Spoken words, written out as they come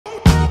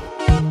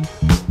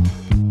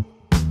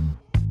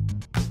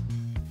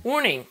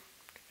Warning!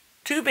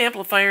 Tube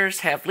amplifiers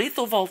have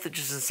lethal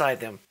voltages inside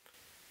them.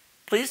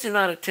 Please do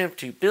not attempt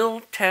to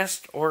build,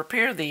 test, or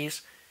repair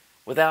these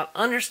without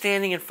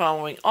understanding and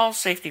following all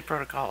safety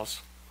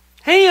protocols.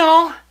 Hey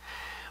y'all!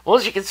 Well,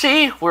 as you can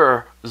see,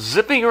 we're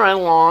zipping right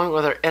along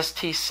with our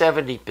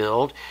ST70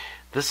 build.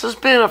 This has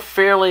been a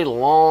fairly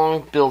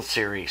long build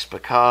series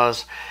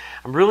because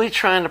I'm really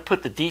trying to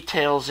put the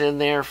details in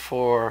there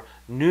for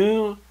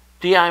new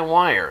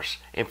DIYers.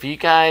 And for you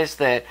guys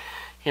that,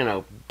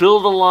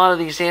 build a lot of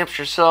these amps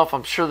yourself,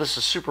 I'm sure this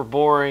is super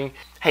boring.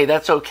 Hey,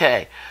 that's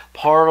okay.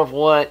 Part of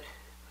what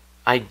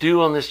I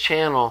do on this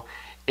channel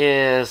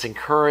is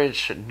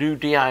encourage new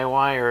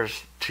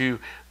DIYers to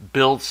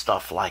build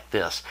stuff like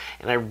this.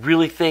 And I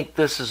really think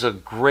this is a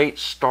great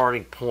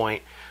starting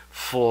point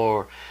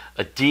for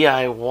a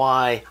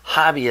DIY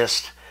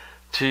hobbyist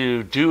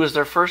to do as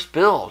their first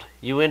build.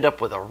 You end up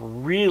with a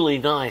really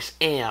nice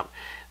amp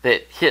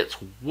that hits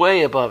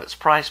way above its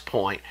price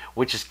point,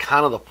 which is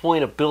kind of the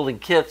point of building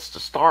kits to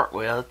start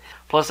with.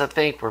 Plus, I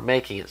think we're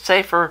making it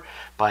safer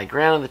by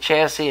grounding the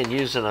chassis and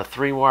using a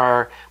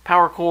 3-wire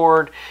power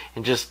cord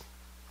and just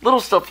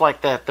little stuff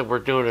like that that we're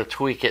doing to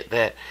tweak it.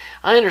 That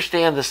I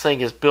understand this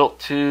thing is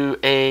built to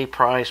a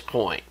price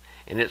point,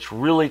 and it's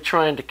really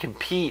trying to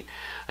compete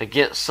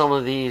against some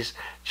of these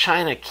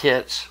China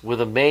kits with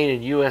a made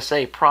in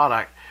USA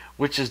product,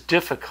 which is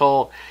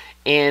difficult.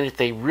 And if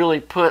they really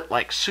put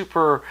like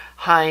super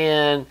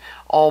high-end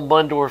all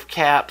Mundorf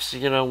caps,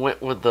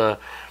 went with the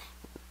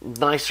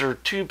nicer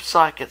tube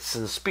sockets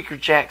and speaker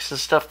jacks and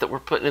stuff that we're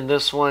putting in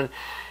this one,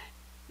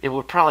 it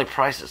would probably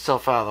price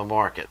itself out of the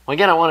market. Well,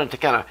 again, I wanted to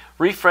kind of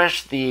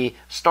refresh the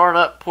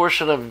startup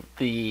portion of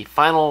the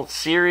final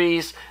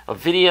series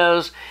of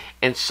videos,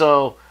 and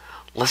so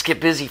let's get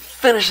busy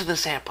finishing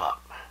this amp up.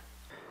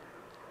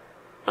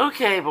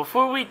 Okay,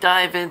 before we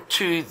dive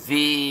into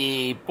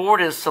the board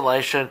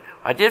installation,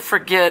 I did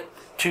forget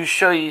to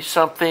show you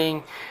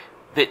something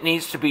that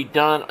needs to be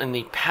done in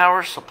the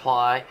power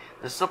supply.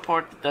 This is the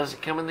part that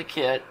doesn't come in the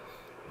kit.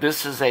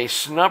 This is a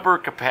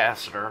snubber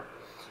capacitor,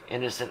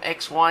 and it's an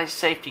XY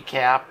safety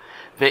cap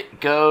that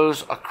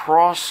goes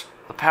across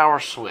the power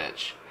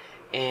switch.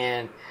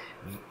 And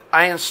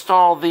I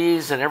install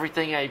these in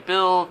everything I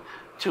build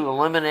to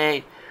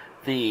eliminate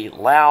the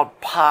loud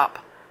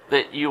pop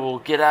that you will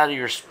get out of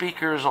your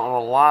speakers on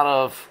a lot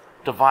of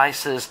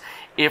devices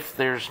if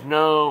there's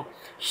no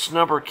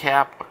snubber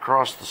cap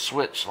across the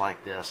switch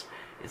like this.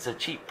 It's a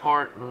cheap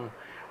part, and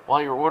while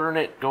you're ordering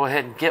it, go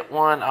ahead and get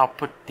one. I'll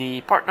put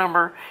the part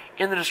number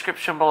in the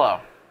description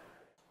below.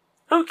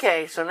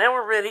 Okay, so now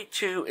we're ready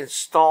to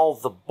install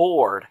the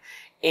board,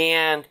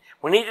 and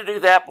we need to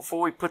do that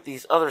before we put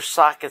these other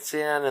sockets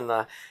in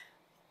and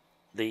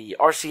the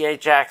RCA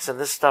jacks and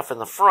this stuff in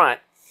the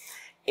front.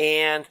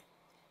 And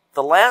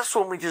the last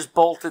one, we just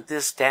bolted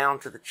this down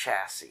to the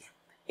chassis.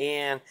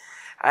 And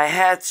I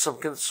had some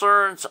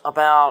concerns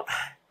about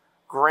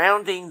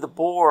grounding the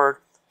board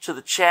to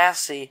the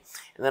chassis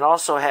and then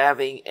also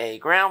having a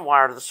ground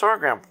wire to the solder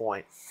ground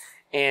point.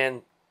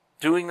 And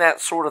doing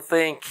that sort of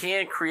thing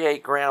can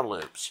create ground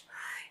loops.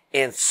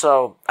 And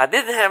so I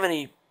didn't have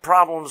any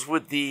problems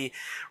with the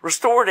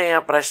restored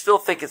amp, but I still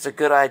think it's a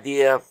good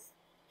idea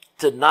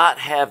to not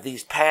have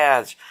these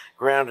pads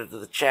grounded to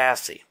the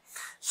chassis.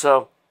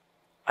 So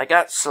I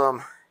got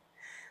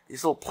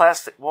these little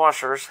plastic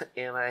washers,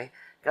 and I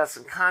got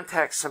some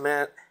contact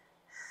cement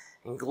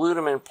and glued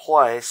them in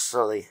place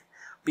so they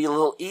be a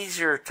little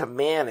easier to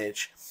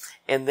manage.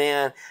 And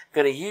then I'm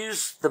going to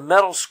use the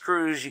metal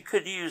screws. You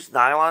could use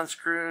nylon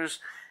screws,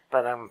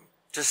 but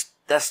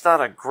that's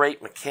not a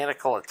great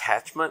mechanical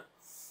attachment.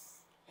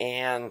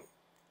 And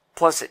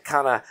plus it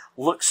kind of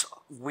looks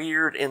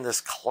weird in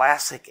this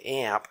classic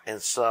amp.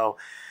 And so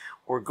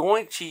we're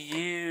going to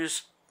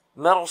use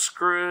metal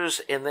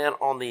screws, and then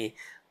on the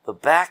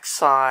back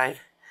side,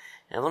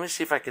 and let me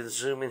see if I can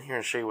zoom in here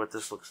and show you what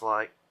this looks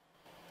like.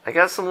 I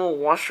got some little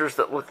washers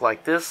that look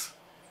like this.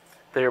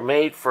 They're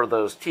made for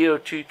those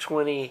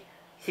TO220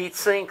 heat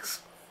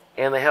sinks,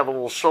 and they have a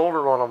little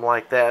shoulder on them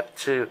like that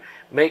to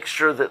make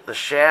sure that the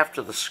shaft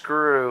of the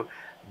screw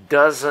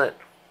doesn't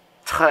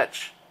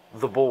touch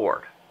the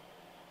board.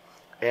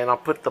 And I'll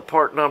put the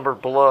part number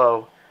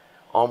below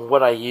on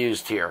what I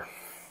used here.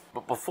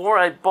 But before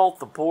I bolt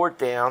the board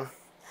down,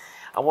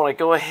 I want to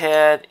go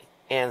ahead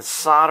and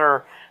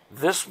solder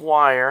this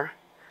wire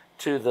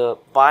to the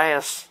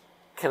bias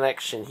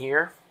connection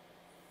here.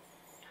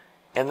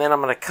 And then I'm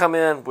going to come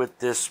in with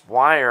this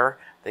wire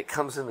that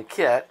comes in the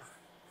kit.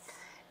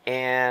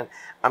 And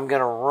I'm going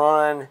to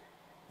run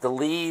the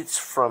leads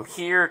from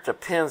here to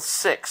pin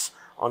 6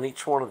 on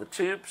each one of the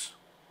tubes.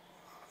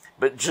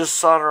 But just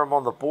solder them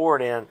on the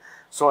board end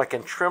so I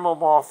can trim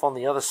them off on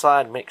the other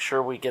side and make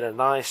sure we get a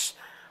nice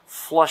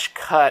flush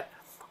cut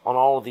on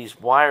all of these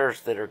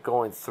wires that are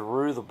going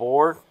through the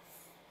board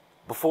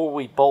before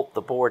we bolt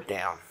the board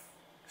down.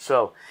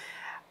 So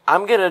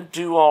I'm going to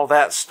do all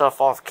that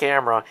stuff off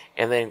camera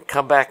and then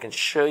come back and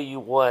show you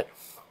what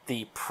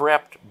the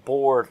prepped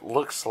board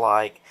looks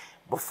like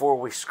before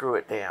we screw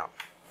it down.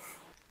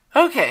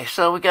 Okay,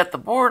 so we got the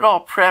board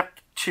all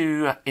prepped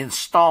to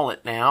install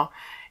it now.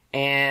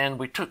 And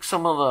we took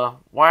some of the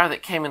wire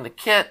that came in the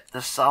kit,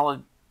 the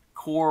solid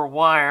core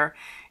wire,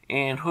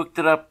 and hooked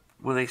it up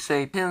with, they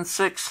say, pin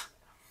 6.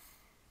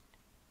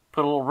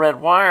 Put a little red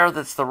wire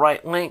that's the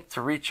right length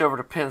to reach over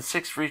to pin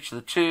 6 for each of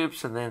the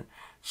tubes, and then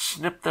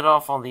snipped it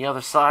off on the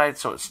other side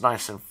so it's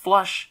nice and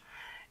flush.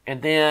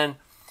 And then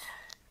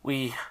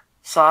we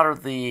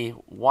soldered the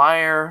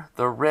wire,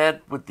 the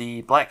red with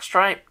the black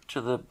stripe, to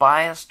the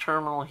bias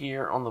terminal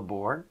here on the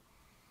board.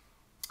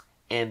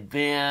 And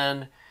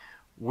then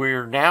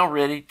we're now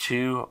ready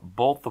to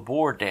bolt the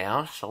board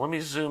down. So let me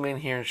zoom in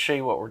here and show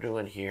you what we're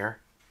doing here.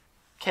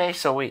 Okay,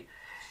 so we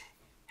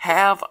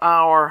have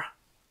our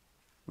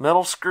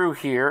metal screw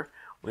here.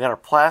 We got our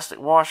plastic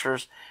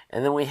washers,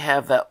 and then we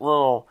have that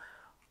little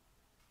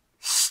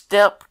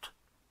stepped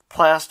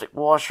plastic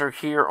washer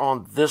here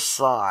on this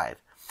side.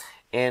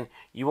 And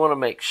you want to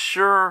make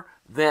sure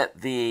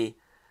that the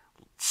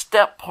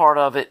step part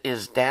of it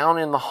is down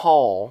in the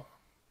hole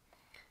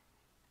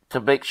to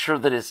make sure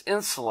that it's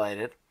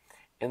insulated.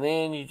 And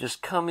then you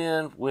just come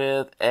in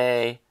with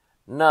a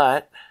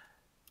nut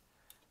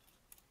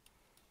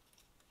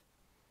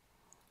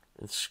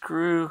and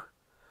screw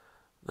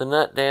the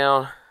nut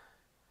down,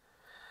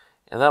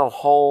 and that'll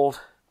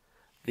hold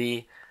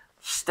the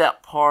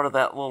step part of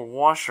that little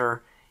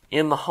washer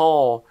in the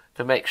hole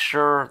to make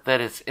sure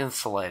that it's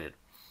insulated.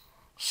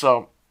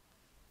 So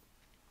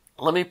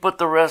let me put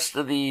the rest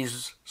of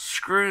these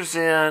screws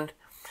in,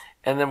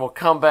 and then we'll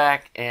come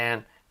back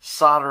and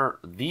solder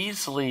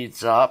these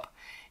leads up,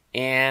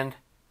 and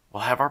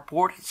we'll have our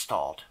board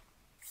installed.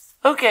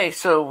 Okay,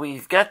 so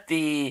we've got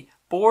the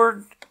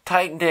board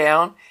tightened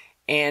down,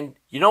 and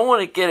you don't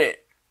want to get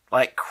it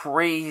like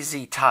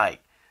crazy tight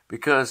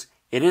because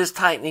it is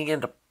tightening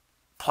into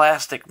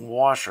plastic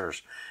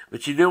washers,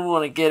 but you do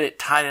want to get it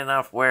tight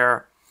enough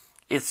where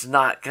it's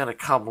not going to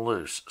come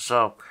loose.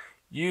 So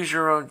use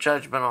your own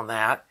judgment on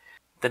that.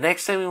 The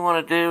next thing we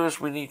want to do is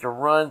we need to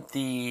run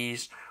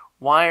these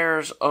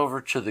wires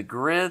over to the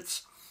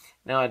grids.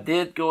 Now I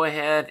did go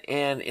ahead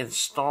and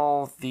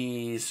install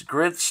these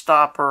grid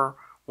stopper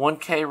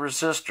 1K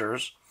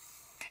resistors,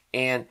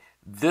 and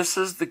this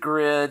is the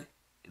grid.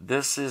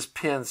 This is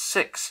pin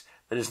 6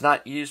 that is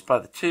not used by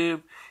the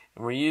tube,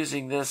 and we're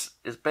using this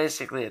as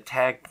basically a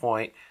tag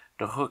point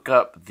to hook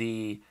up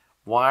the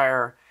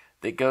wire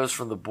that goes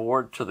from the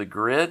board to the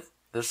grid.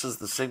 This is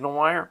the signal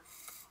wire,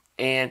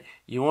 and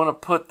you want to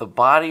put the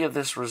body of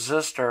this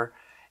resistor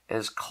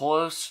as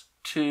close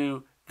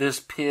to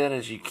this pin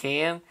as you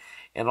can,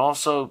 and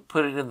also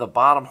put it in the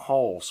bottom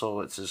hole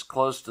so it's as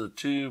close to the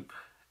tube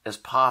as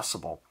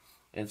possible.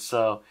 And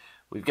so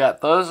we've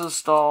got those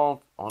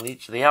installed on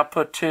each of the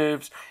output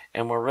tubes,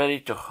 and we're ready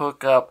to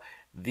hook up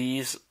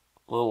these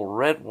little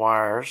red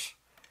wires.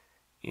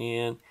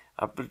 And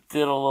I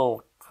did a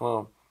little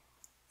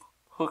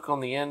hook on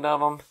the end of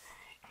them,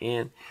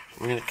 and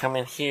we're going to come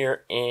in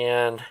here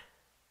and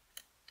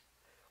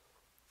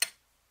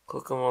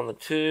hook them on the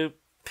tube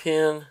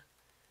pin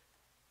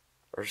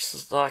or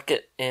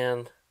socket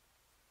and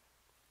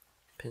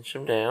pinch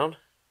them down.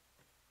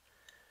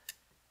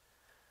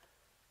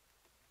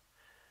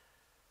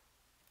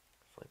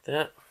 Like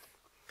that.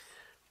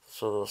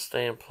 So they'll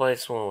stay in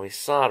place when we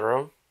solder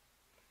them.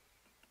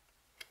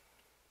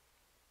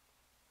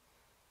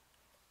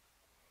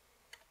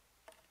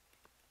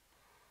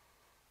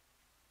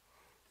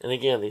 And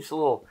again, these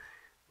little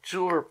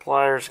jeweler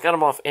pliers, got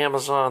them off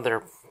Amazon.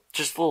 They're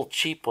just little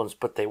cheap ones,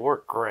 but they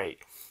work great.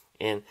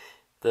 And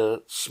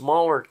the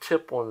smaller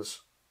tip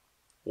ones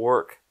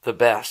work the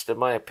best, in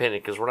my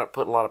opinion, because we're not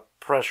putting a lot of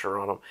pressure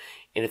on them.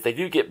 And if they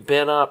do get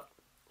bent up,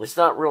 it's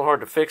not real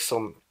hard to fix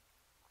them.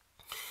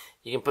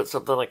 You can put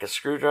something like a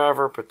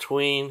screwdriver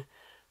between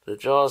the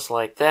jaws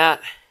like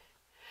that,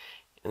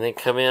 and then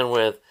come in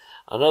with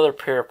another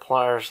pair of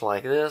pliers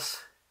like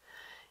this,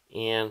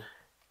 and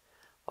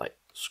like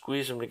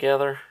squeeze them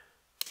together,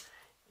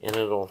 and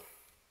it'll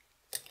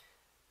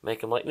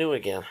make them like new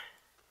again.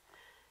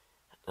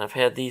 I've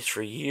had these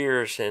for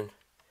years and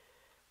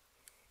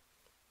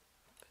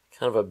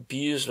kind of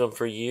abused them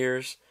for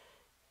years,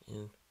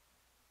 and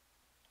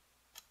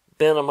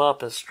bent them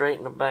up and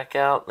straightened them back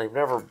out. They've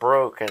never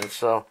broken.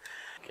 So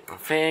get my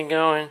fan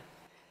going,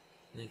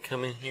 and then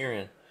come in here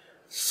and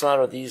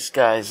solder these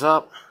guys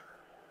up.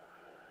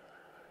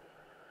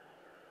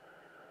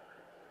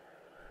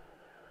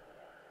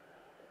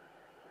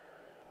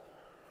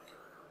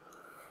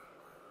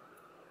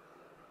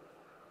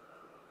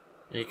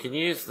 You can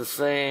use the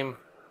same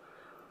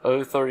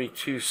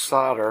 032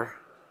 solder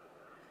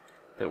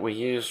that we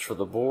used for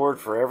the board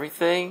for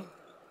everything,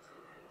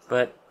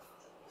 but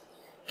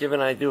given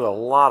I do a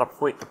lot of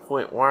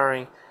point-to-point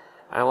wiring,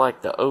 I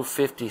like the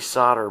 050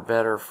 solder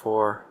better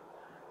for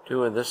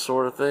doing this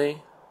sort of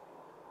thing.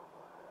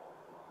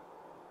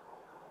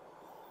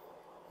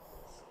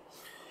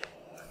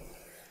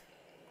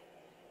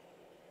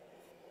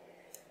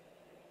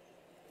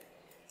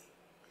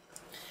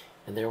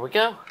 And there we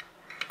go.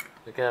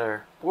 We got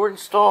our board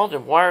installed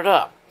and wired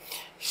up.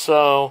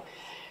 So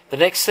the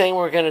next thing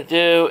we're going to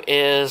do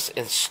is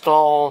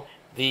install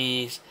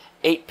these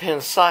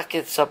 8-pin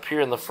sockets up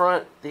here in the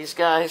front, these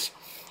guys.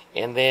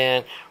 And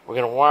then we're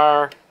going to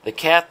wire the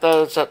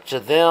cathodes up to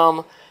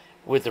them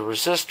with the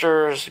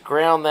resistors,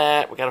 ground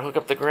that. We got to hook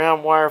up the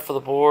ground wire for the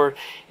board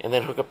and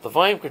then hook up the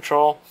volume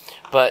control.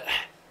 But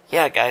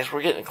yeah, guys,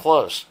 we're getting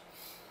close.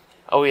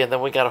 Oh yeah,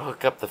 then we got to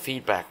hook up the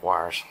feedback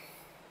wires.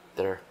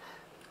 They're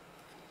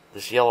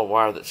this yellow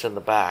wire that's in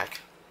the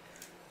back.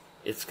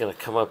 It's going to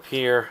come up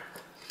here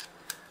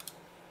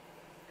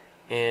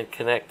and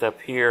connect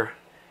up here,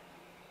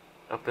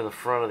 up in the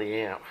front of the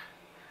amp.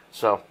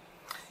 So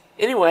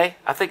anyway,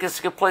 I think it's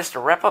a good place to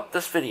wrap up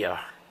this video.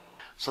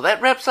 So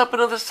that wraps up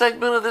another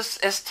segment of this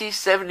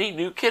ST70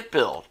 new kit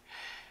build.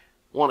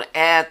 Want to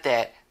add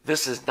that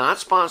this is not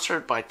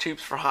sponsored by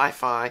Tubes for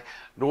Hi-Fi,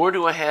 nor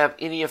do I have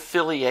any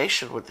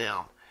affiliation with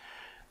them.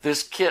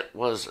 This kit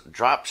was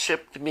drop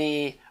shipped to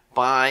me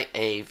by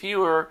a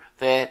viewer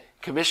that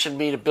commissioned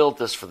me to build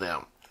this for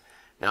them.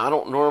 Now, I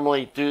don't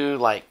normally do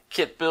like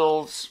kit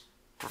builds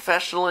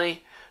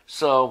professionally,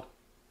 so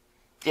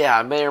yeah,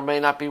 I may or may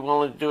not be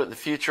willing to do it in the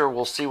future.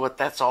 We'll see what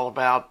that's all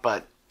about,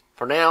 but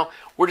for now,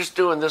 we're just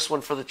doing this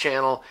one for the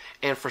channel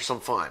and for some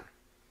fun.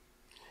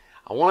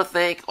 I want to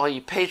thank all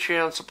you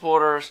Patreon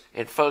supporters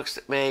and folks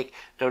that make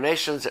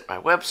donations at my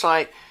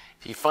website.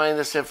 If you find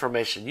this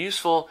information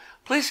useful,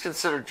 please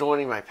consider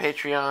joining my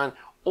Patreon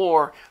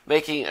or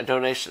making a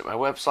donation at my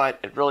website.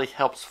 It really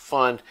helps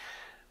fund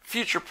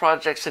future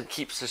projects and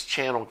keeps this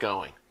channel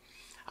going.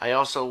 I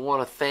also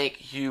want to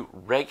thank you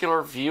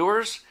regular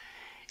viewers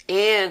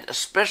and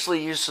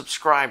especially you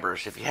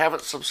subscribers. If you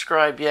haven't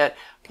subscribed yet,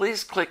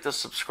 please click the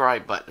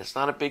subscribe button. It's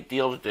not a big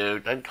deal to do.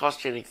 It doesn't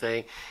cost you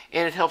anything.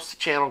 And it helps the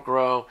channel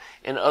grow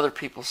and other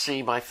people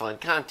see my fun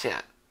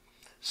content.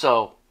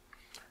 So,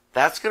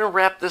 that's going to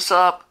wrap this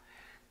up.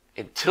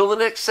 Until the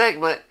next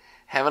segment,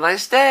 have a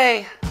nice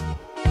day.